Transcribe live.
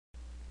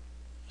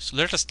So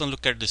let us now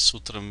look at this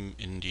sutram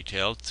in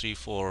detail.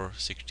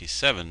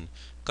 3467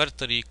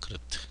 Kartari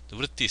Krit. The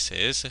vritti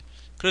says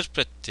Krit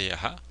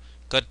Pratyaha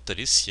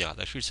Kartari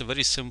Syad. Actually, it's a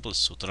very simple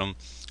sutram.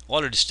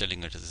 All it is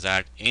telling us is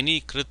that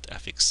any Krit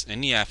affix,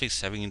 any affix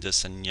having the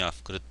sanya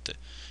of Krit,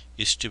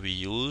 is to be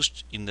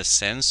used in the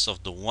sense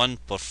of the one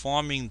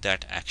performing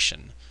that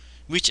action.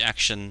 Which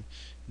action?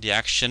 The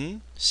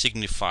action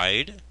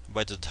signified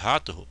by the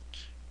dhatu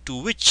to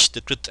which the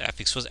Krit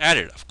affix was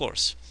added, of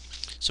course.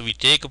 So we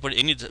take a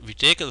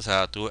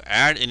dhatu,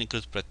 add any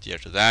Krit pratyaya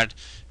to that.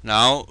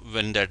 Now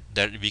when that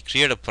we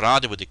create a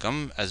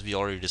pratipadikam, as we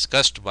already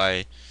discussed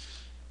by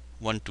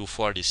 1 to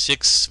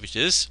 46, which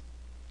is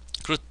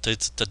Krit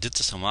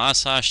taditha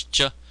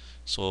samasascha.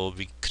 So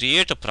we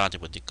create a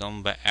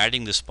pratipadikam by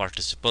adding this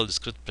participle, this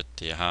Krit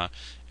pratyaya,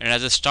 and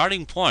as a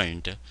starting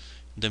point,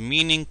 the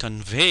meaning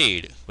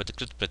conveyed by the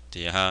Krit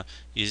pratyaya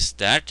is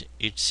that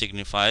it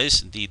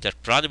signifies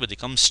that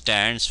pratipadikam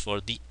stands for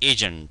the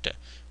agent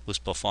who's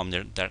performed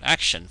that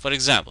action. For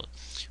example,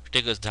 we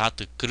take a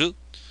dhatu kru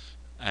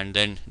and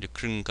then the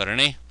kring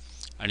karane,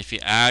 and if you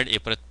add a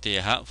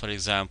pratyaya, for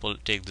example,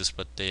 take this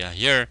pratyaya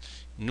here,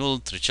 nul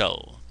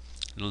trichau.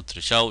 Nul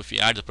trichau, if you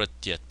add the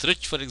pratyaya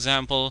trich, for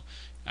example,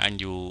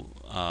 and you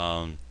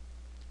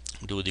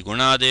do the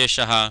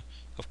gunadeshaha,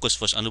 of course,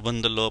 first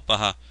anubandha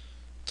lopaha,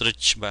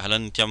 trich by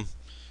halantyam,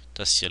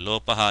 tasya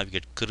lopaha, we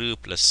get kru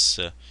plus,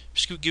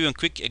 just to give you a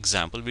quick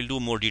example, we'll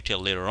do more detail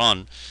later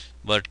on.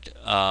 But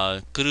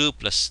kru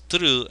plus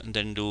tru, and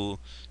then do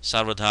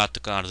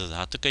sarvadhataka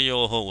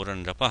ardhadhatakayoho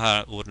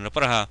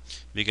uranraparaha,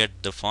 we get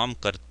the form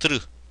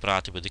kartru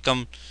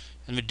pratipadikam,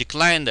 and we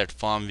decline that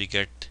form, we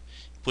get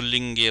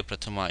pullinge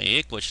prathama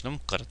ekvachanam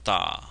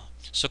karta.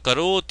 So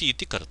karoti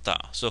iti karta.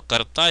 So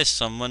karta is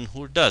someone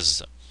who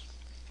does.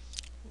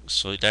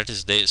 So that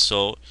is the,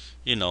 so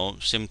you know,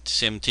 same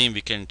thing,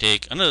 we can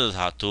take another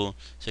dhatu,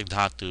 say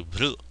dhatu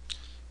bhru.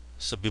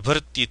 So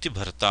bibharti iti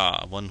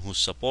bharta, one who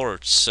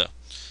supports.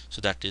 So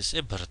that is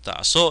a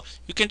bharta. So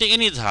you can take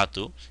any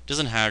dhatu, it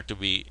doesn't have to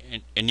be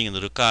ending in the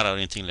rukara or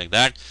anything like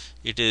that.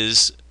 It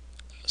is,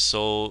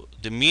 so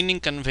the meaning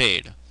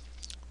conveyed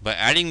by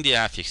adding the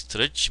affix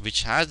trich,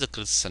 which has the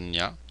krit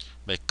sanya,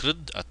 by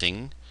krid a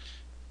thing,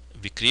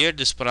 we create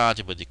this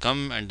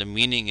pratipadikam, and the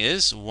meaning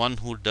is one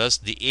who does,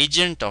 the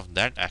agent of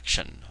that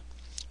action.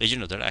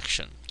 Agent of that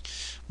action.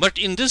 But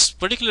in this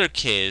particular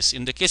case,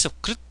 in the case of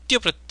kritya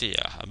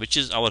pratyaya, which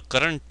is our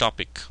current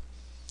topic,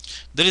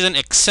 there is an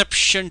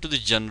exception to the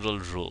general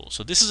rule.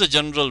 So this is a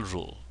general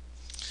rule,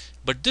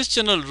 but this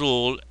general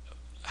rule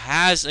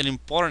has an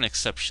important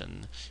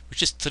exception,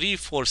 which is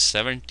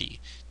 3470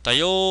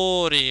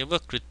 tayoreva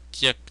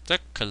krityakta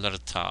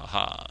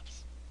kalarthaha.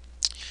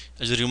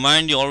 As I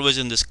remind you always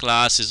in this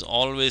class, is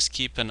always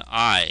keep an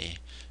eye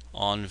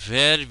on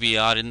where we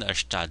are in the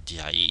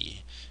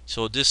Ashtadhyayi.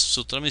 So this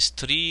sutram is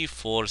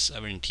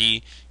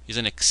 3470, is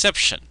an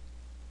exception.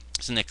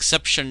 It's an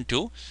exception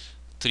to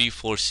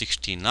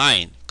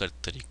 3469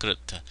 Kartari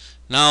Krit.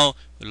 Now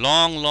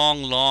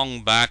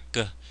long back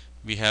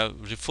we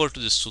have referred to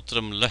this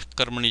sutram lah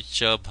karmani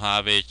cha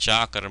bhave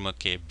cha karma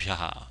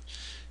kebhyaha.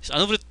 It's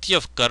anuvritti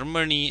of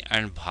karmani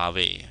and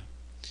bhave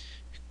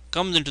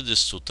comes into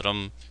this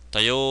sutram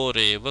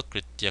tayoreva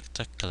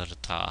krityakta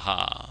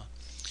kalarthaha.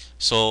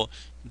 So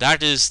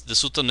that is the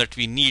sutram that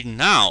we need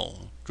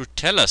now to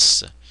tell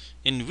us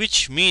in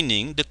which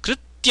meaning the kritya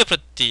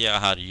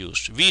pratyaya are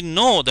used. We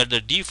know that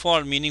the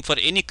default meaning for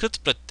any krit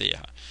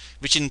pratyaya,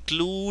 which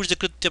includes the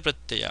kritya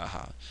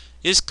pratyaya,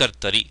 is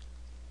kartari.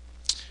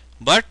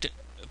 But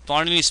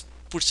Panini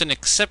puts an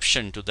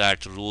exception to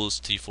that rules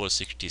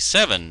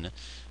 3467,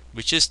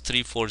 which is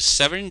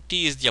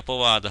 3470 is the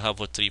apavadaha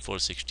for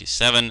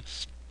 3467,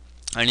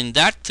 and in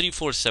that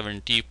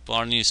 3470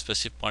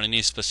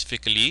 Panini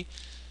specifically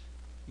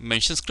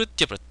mentions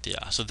kritya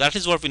pratyaya. So that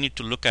is what we need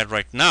to look at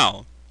right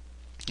now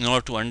in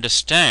order to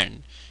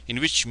understand in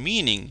which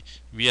meaning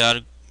we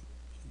are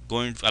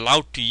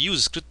allowed to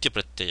use kritya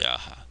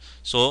pratyaya.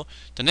 So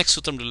the next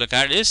sutram to look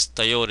at is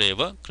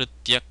tayoreva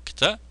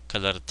krityakta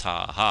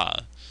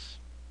kalarthaha.